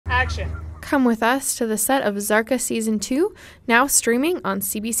Action. Come with us to the set of Zarqa Season 2, now streaming on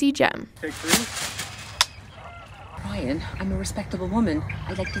CBC Gem. Take 3. Brian, I'm a respectable woman.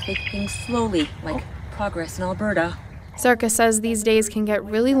 I like to take things slowly, like progress in Alberta. Zarqa says these days can get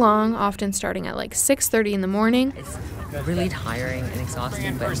really long, often starting at like 6:30 in the morning. It's really tiring and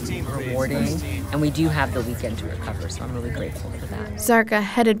exhausting, but rewarding. And we do have the weekend to recover, so I'm really grateful for that. Zarqa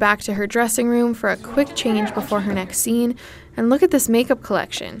headed back to her dressing room for a quick change before her next scene. And look at this makeup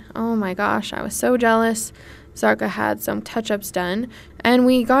collection. Oh my gosh, I was so jealous. Zarqa had some touch-ups done, and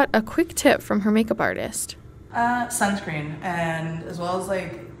we got a quick tip from her makeup artist. Sunscreen, and as well as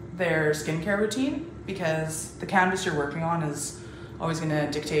like their skincare routine, because the canvas you're working on is always going to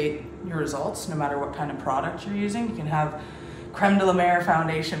dictate your results no matter what kind of product you're using. You can have creme de la mer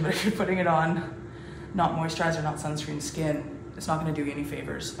foundation, but if you're putting it on not moisturizer, not sunscreen skin, it's not going to do you any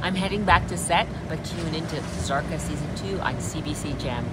favors. I'm heading back to set, but tune into Zarqa Season 2 on CBC Gem.